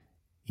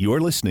You're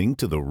listening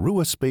to the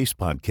Rua Space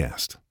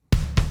Podcast.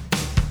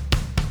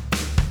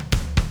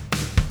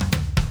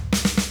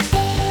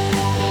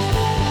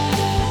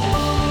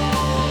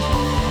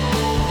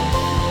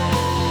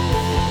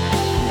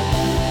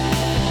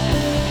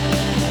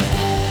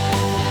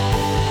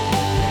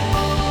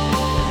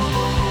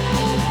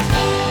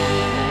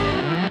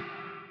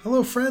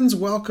 Hello, friends.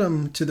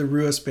 Welcome to the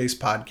Rua Space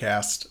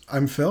Podcast.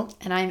 I'm Phil.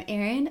 And I'm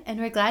Erin, and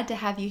we're glad to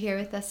have you here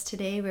with us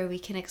today where we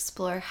can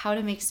explore how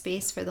to make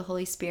space for the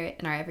Holy Spirit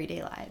in our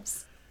everyday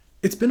lives.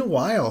 It's been a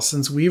while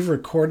since we've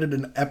recorded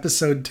an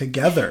episode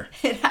together.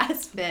 It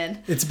has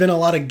been. It's been a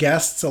lot of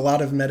guests, a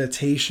lot of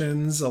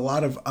meditations, a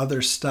lot of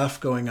other stuff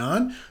going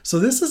on. So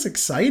this is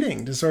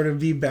exciting to sort of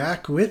be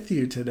back with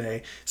you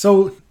today.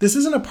 So this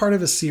isn't a part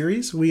of a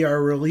series. We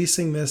are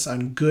releasing this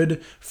on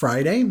Good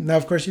Friday. Now,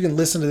 of course, you can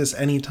listen to this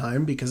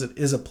anytime because it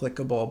is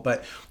applicable,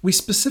 but we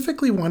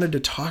specifically wanted to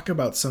talk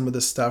about some of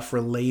the stuff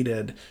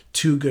related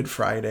to Good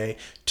Friday,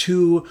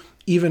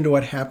 even to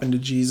what happened to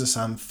Jesus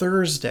on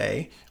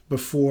Thursday,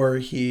 before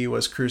he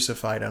was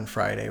crucified on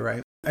Friday,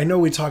 right? I know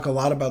we talk a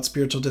lot about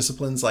spiritual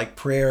disciplines like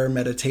prayer,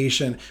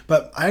 meditation,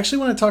 but I actually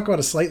want to talk about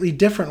a slightly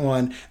different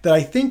one that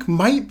I think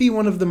might be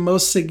one of the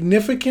most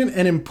significant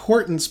and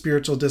important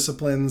spiritual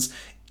disciplines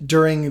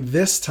during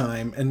this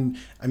time. And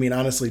I mean,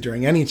 honestly,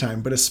 during any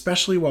time, but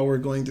especially while we're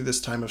going through this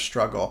time of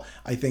struggle,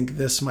 I think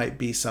this might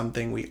be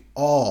something we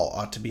all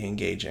ought to be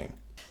engaging.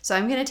 So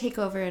I'm going to take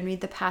over and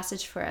read the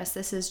passage for us.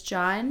 This is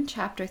John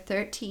chapter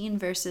 13,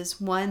 verses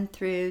 1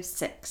 through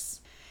 6.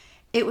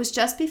 It was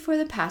just before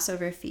the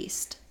Passover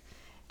feast.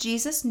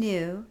 Jesus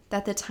knew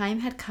that the time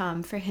had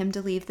come for him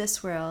to leave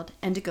this world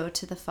and to go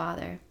to the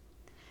Father.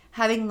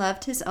 Having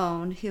loved his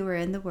own who were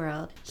in the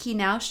world, he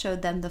now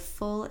showed them the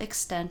full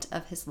extent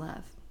of his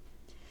love.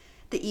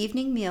 The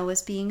evening meal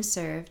was being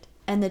served,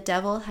 and the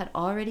devil had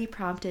already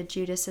prompted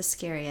Judas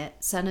Iscariot,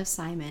 son of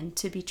Simon,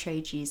 to betray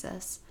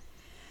Jesus.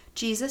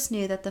 Jesus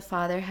knew that the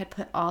Father had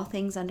put all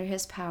things under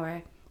his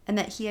power, and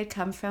that he had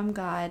come from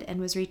God and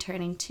was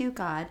returning to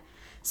God.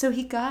 So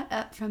he got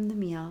up from the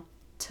meal,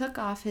 took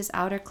off his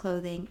outer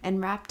clothing, and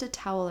wrapped a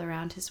towel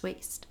around his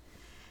waist.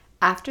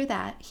 After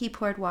that, he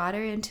poured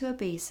water into a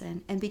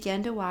basin and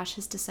began to wash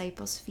his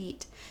disciples'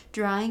 feet,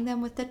 drying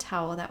them with the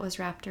towel that was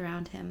wrapped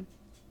around him.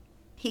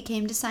 He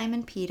came to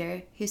Simon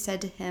Peter, who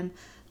said to him,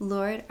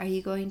 "Lord, are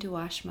you going to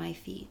wash my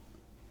feet?"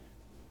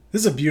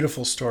 This is a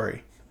beautiful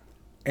story,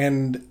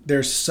 and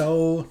there's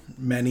so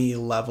many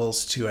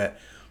levels to it.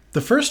 The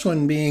first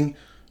one being,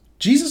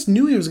 Jesus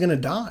knew he was going to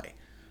die.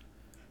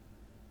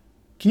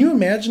 Can you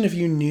imagine if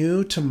you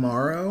knew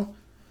tomorrow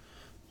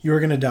you were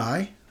going to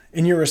die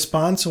and your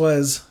response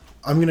was,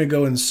 I'm going to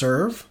go and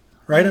serve,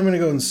 right? I'm going to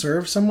go and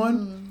serve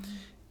someone.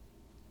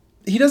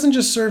 He doesn't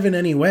just serve in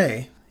any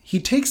way.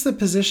 He takes the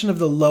position of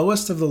the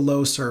lowest of the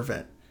low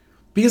servant,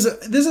 because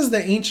this is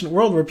the ancient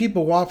world where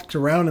people walked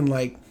around in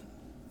like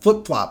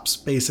flip-flops,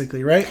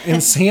 basically, right?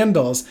 And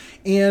sandals.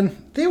 And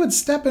they would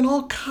step in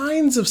all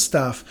kinds of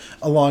stuff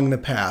along the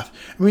path.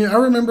 I mean, I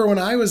remember when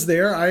I was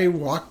there, I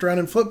walked around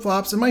in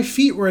flip-flops and my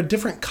feet were a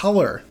different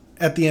color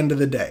at the end of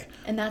the day.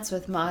 And that's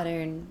with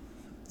modern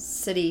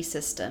city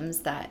systems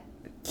that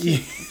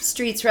keep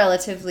streets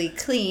relatively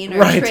clean, or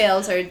right.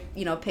 Trails are,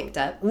 picked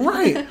up.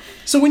 Right.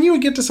 So when you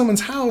would get to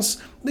someone's house,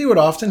 they would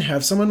often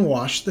have someone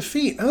wash the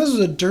feet. And this was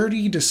a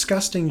dirty,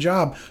 disgusting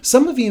job.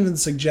 Some have even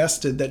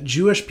suggested that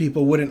Jewish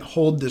people wouldn't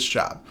hold this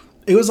job.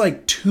 It was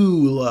like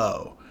too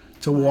low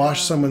to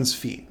wash someone's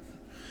feet.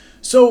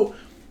 So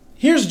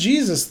here's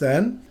Jesus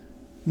then,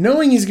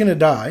 knowing he's going to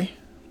die,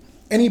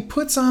 and he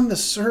puts on the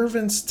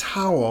servant's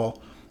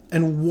towel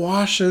and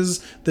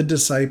washes the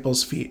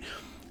disciples' feet.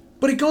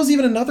 But it goes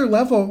even another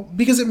level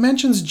because it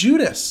mentions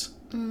Judas.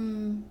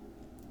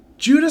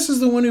 Judas is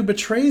the one who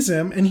betrays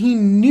him, and he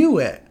knew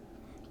it.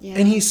 Yeah.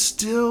 And he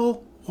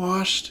still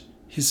washed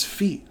his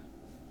feet.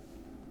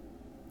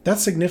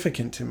 That's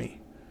significant to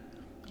me.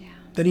 Yeah.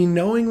 That he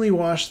knowingly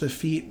washed the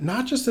feet,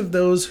 not just of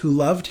those who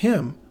loved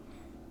him,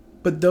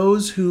 but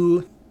those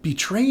who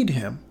betrayed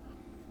him.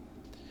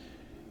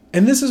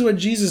 And this is what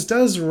Jesus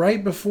does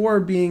right before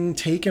being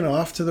taken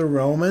off to the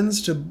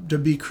Romans to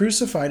be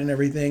crucified and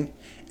everything.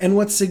 And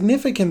what's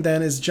significant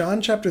then is John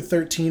chapter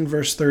 13,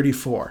 verse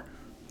 34.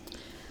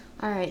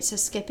 All right, so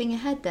skipping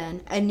ahead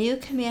then. A new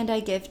command I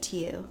give to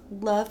you,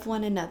 love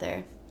one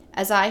another.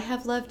 As I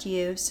have loved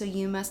you, so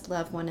you must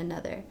love one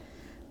another.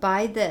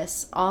 By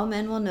this, all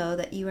men will know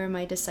that you are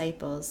my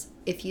disciples,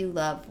 if you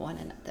love one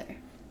another.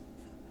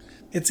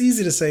 It's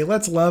easy to say,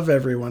 let's love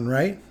everyone,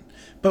 right?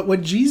 But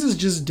what Jesus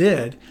just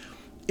did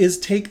is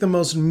take the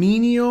most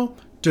menial,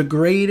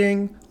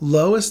 degrading,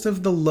 lowest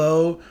of the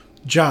low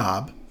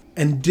job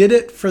and did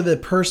it for the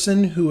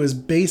person who was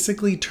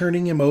basically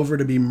turning him over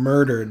to be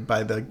murdered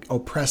by the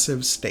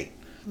oppressive state.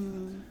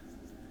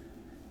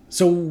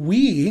 So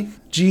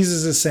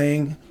Jesus is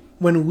saying,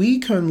 when we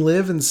can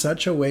live in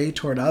such a way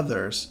toward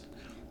others,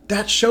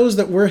 that shows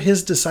that we're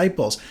his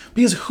disciples.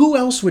 Because who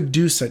else would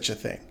do such a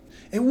thing?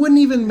 It wouldn't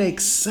even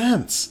make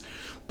sense.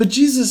 But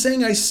Jesus is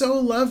saying, I so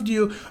loved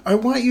you. I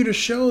want you to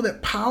show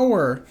that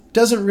power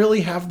doesn't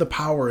really have the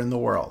power in the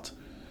world.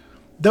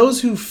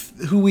 those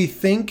who we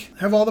think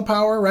have all the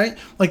power, right?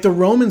 Like the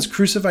Romans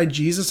crucified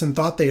Jesus and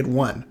thought they had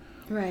won.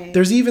 Right.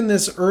 There's even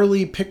this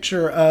early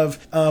picture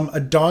of a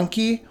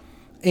donkey,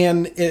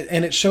 and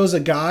it shows a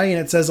guy, and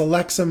it says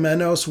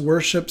Alexamenos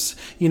worships,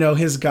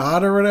 his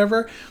god or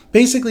whatever,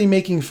 basically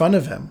making fun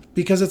of him,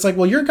 because it's like,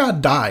 well, your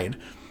God died.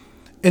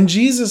 And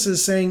Jesus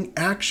is saying,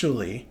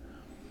 actually,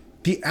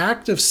 the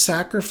act of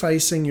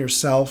sacrificing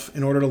yourself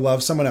in order to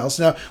love someone else.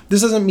 Now,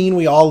 this doesn't mean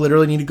we all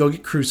literally need to go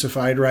get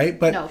crucified, right?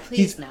 But no,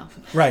 please no.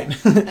 Right.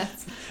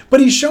 But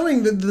he's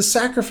showing the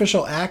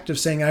sacrificial act of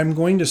saying, I'm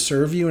going to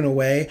serve you in a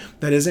way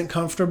that isn't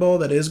comfortable,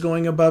 that is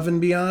going above and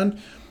beyond.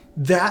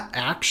 That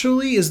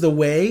actually is the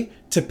way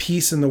to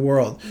peace in the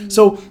world. Mm-hmm.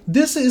 So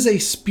this is a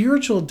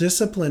spiritual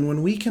discipline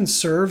when we can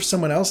serve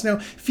someone else. Now,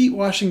 feet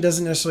washing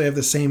doesn't necessarily have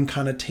the same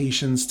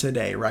connotations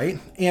today, right?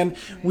 And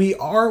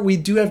we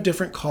do have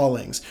different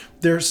callings.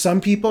 There's some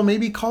people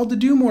maybe called to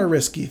do more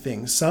risky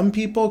things. Some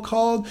people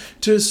called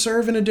to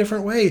serve in a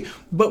different way.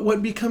 But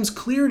what becomes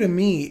clear to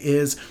me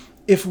is,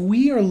 if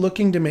we are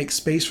looking to make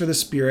space for the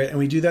Spirit, and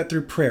we do that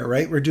through prayer,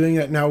 right? We're doing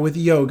that now with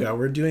yoga.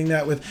 We're doing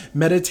that with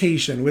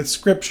meditation, with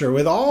scripture,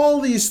 with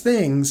all these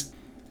things.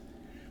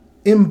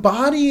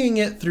 Embodying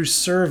it through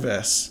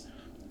service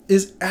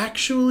is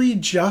actually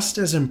just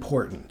as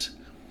important.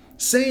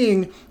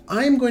 Saying,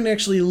 I'm going to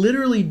actually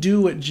literally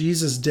do what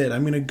Jesus did.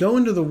 I'm going to go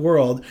into the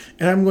world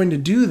and I'm going to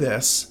do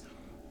this.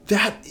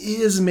 That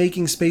is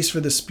making space for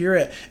the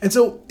Spirit. And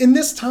so in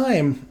this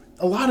time,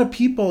 a lot of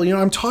people,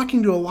 I'm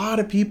talking to a lot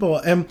of people,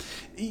 and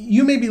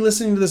you may be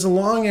listening to this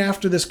long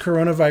after this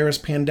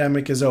coronavirus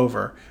pandemic is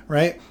over,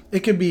 right? It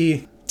could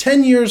be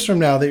 10 years from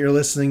now that you're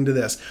listening to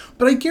this.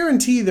 But I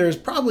guarantee there's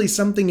probably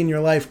something in your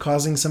life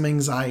causing some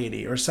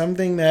anxiety or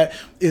something that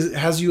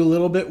has you a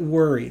little bit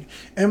worried.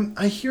 And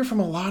I hear from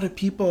a lot of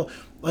people,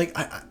 like,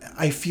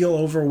 I feel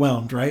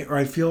overwhelmed, right? Or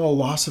I feel a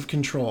loss of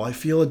control. I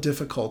feel a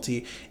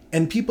difficulty.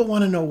 And people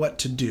want to know what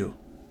to do.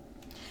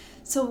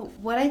 So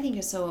what I think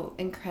is so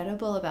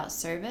incredible about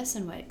service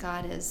and what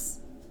God is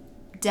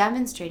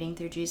demonstrating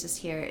through Jesus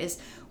here is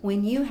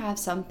when you have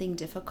something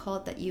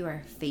difficult that you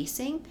are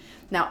facing.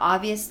 Now,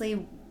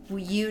 obviously,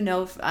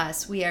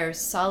 us, we are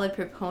solid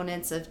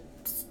proponents of,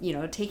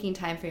 taking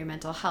time for your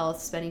mental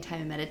health, spending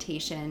time in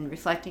meditation,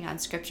 reflecting on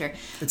scripture.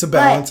 It's a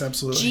balance,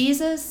 absolutely.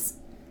 Jesus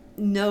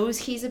knows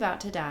he's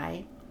about to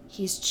die.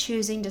 He's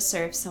choosing to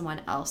serve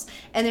someone else.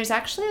 And there's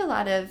actually a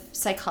lot of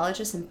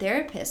psychologists and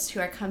therapists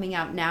who are coming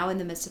out now in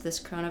the midst of this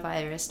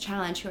coronavirus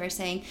challenge who are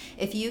saying,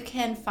 if you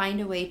can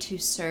find a way to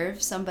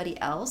serve somebody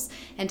else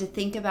and to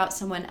think about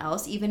someone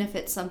else, even if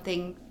it's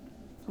something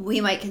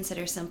we might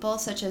consider simple,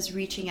 such as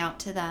reaching out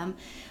to them,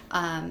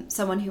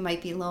 someone who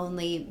might be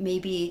lonely,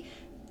 maybe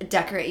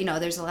decorate,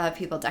 there's a lot of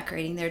people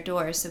decorating their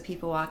doors so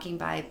people walking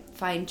by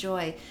find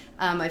joy.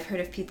 I've heard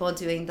of people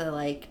doing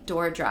the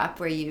door drop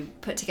where you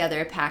put together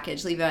a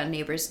package, leave it on a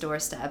neighbor's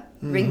doorstep,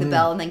 ring the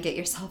bell, and then get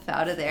yourself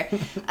out of there.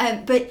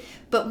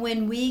 But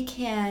when we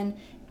can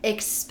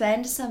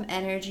expend some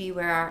energy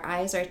where our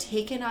eyes are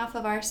taken off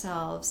of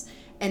ourselves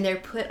and they're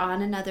put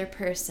on another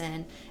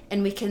person,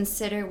 and we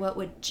consider what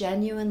would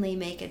genuinely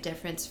make a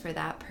difference for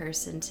that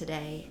person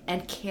today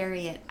and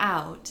carry it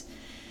out,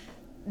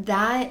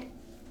 that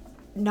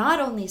not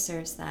only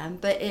serves them,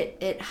 but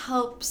it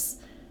helps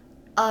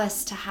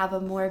us to have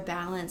a more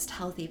balanced,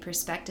 healthy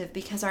perspective,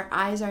 because our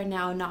eyes are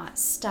now not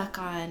stuck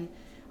on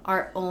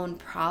our own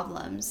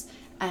problems.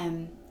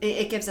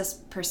 It gives us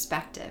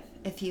perspective,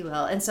 if you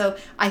will. And so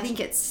I think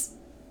it's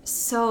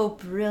so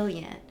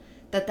brilliant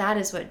that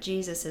is what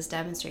Jesus is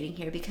demonstrating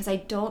here, because I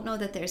don't know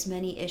that there's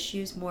many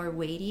issues more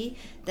weighty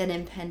than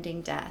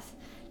impending death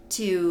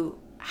to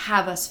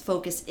have us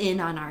focus in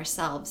on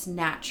ourselves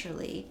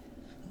naturally.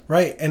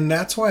 Right. And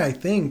that's why I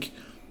think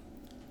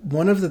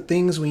one of the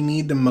things we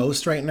need the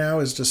most right now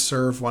is to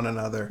serve one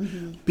another.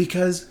 Mm-hmm.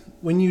 Because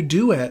when you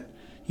do it,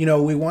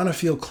 we want to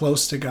feel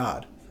close to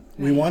God.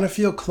 Right. We want to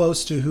feel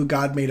close to who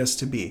God made us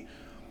to be.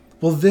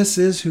 Well, this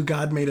is who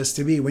God made us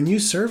to be. When you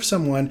serve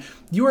someone,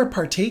 you are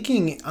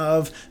partaking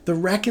of the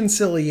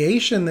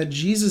reconciliation that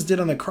Jesus did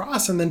on the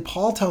cross. And then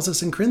Paul tells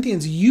us in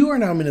Corinthians, you are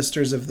now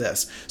ministers of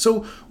this.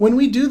 So when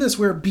we do this,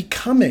 we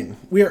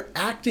are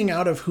acting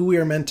out of who we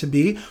are meant to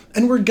be.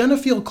 And we're going to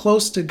feel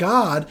close to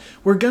God.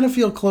 We're going to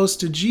feel close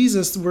to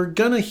Jesus. We're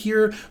going to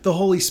hear the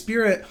Holy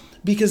Spirit,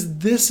 because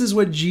this is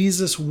what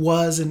Jesus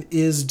was and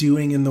is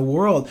doing in the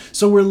world.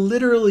 So we're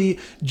literally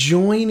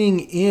joining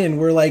in.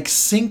 We're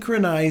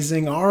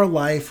synchronizing our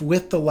life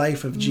with the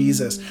life of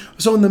Jesus.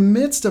 So in the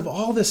midst of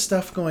all this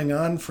stuff going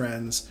on,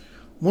 friends,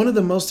 one of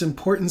the most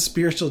important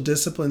spiritual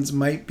disciplines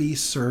might be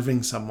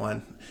serving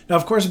someone. Now,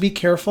 of course, be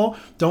careful.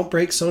 Don't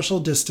break social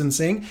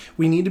distancing.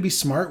 We need to be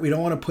smart. We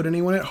don't want to put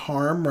anyone at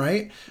harm,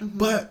 right? Mm-hmm.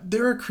 But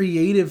there are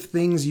creative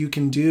things you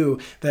can do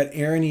that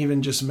Aaron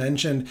even just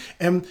mentioned.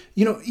 And,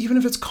 even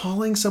if it's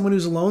calling someone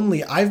who's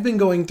lonely, I've been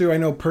going through, I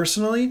know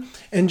personally,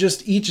 and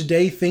just each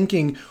day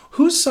thinking,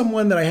 who's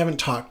someone that I haven't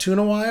talked to in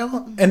a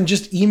while, and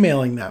just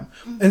emailing them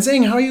and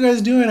saying, how are you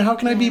guys doing? How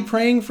can I be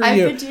praying for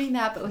you? I've been doing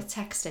that, but with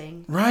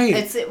texting. Right.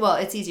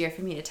 It's easier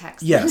for me to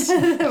text. Yes.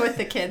 With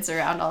the kids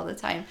around all the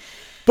time.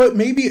 But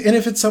maybe, and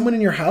if it's someone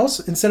in your house,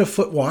 instead of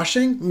foot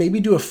washing, maybe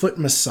do a foot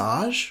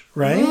massage,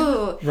 right?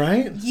 Ooh,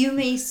 right? You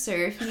may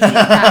serve me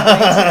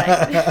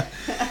that way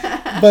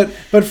tonight.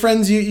 But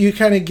friends, you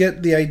kind of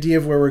get the idea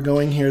of where we're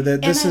going here,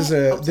 that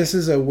this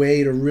is a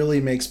way to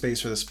really make space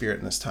for the Spirit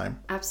in this time.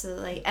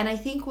 Absolutely. And I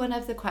think one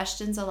of the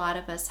questions a lot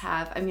of us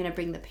have, I'm going to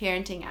bring the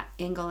parenting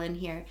angle in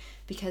here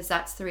because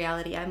that's the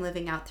reality I'm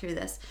living out through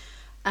this.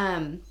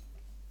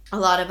 A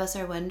lot of us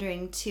are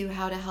wondering too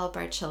how to help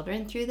our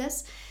children through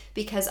this,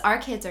 because our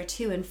kids are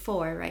 2 and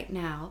 4 right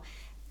now,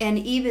 and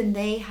even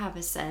they have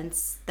a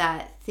sense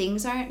that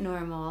things aren't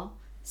normal,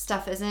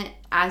 stuff isn't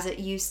as it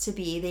used to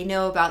be. They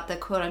know about the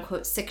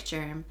quote-unquote sick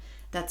germ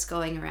that's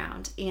going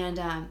around,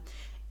 and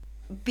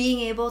being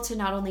able to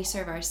not only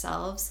serve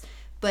ourselves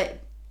but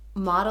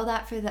model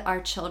that for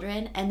our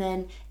children, and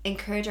then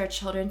encourage our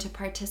children to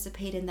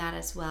participate in that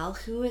as well.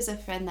 Who is a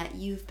friend that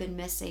you've been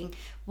missing?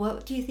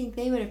 What do you think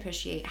they would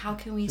appreciate? How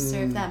can we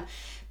serve them?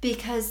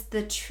 Because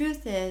the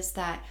truth is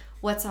that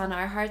what's on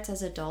our hearts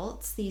as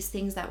adults, these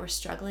things that we're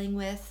struggling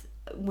with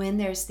when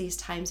there's these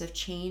times of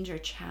change or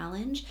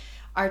challenge,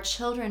 our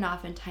children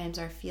oftentimes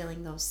are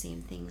feeling those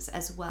same things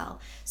as well.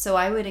 So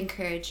I would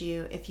encourage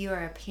you, if you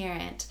are a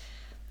parent,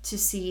 to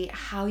see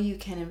how you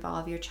can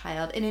involve your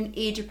child in an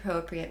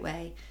age-appropriate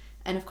way.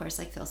 And of course,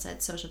 like Phil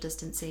said, social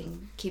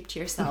distancing, keep to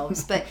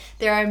yourselves. But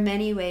there are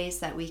many ways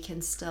that we can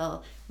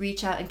still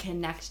reach out and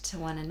connect to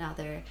one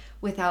another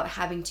without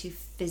having to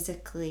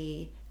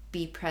physically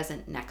be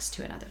present next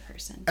to another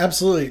person.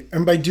 Absolutely.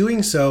 And by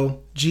doing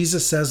so,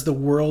 Jesus says the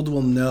world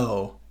will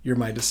know you're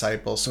my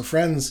disciples. So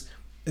friends,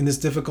 in this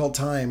difficult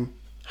time,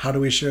 how do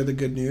we share the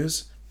good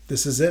news?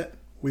 This is it.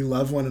 We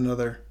love one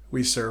another.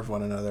 We serve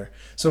one another.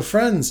 So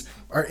friends,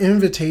 our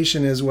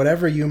invitation is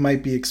whatever you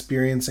might be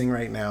experiencing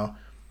right now,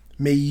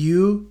 may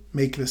you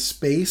make the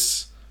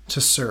space to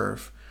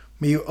serve.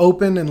 May you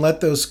open and let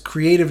those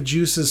creative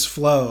juices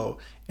flow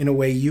in a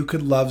way you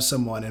could love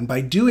someone. And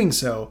by doing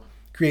so,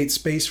 create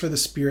space for the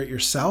Spirit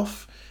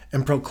yourself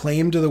and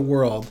proclaim to the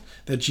world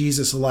that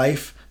Jesus'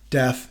 life,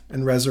 death,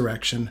 and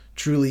resurrection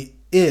truly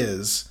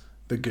is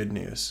the good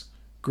news.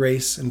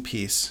 Grace and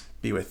peace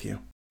be with you.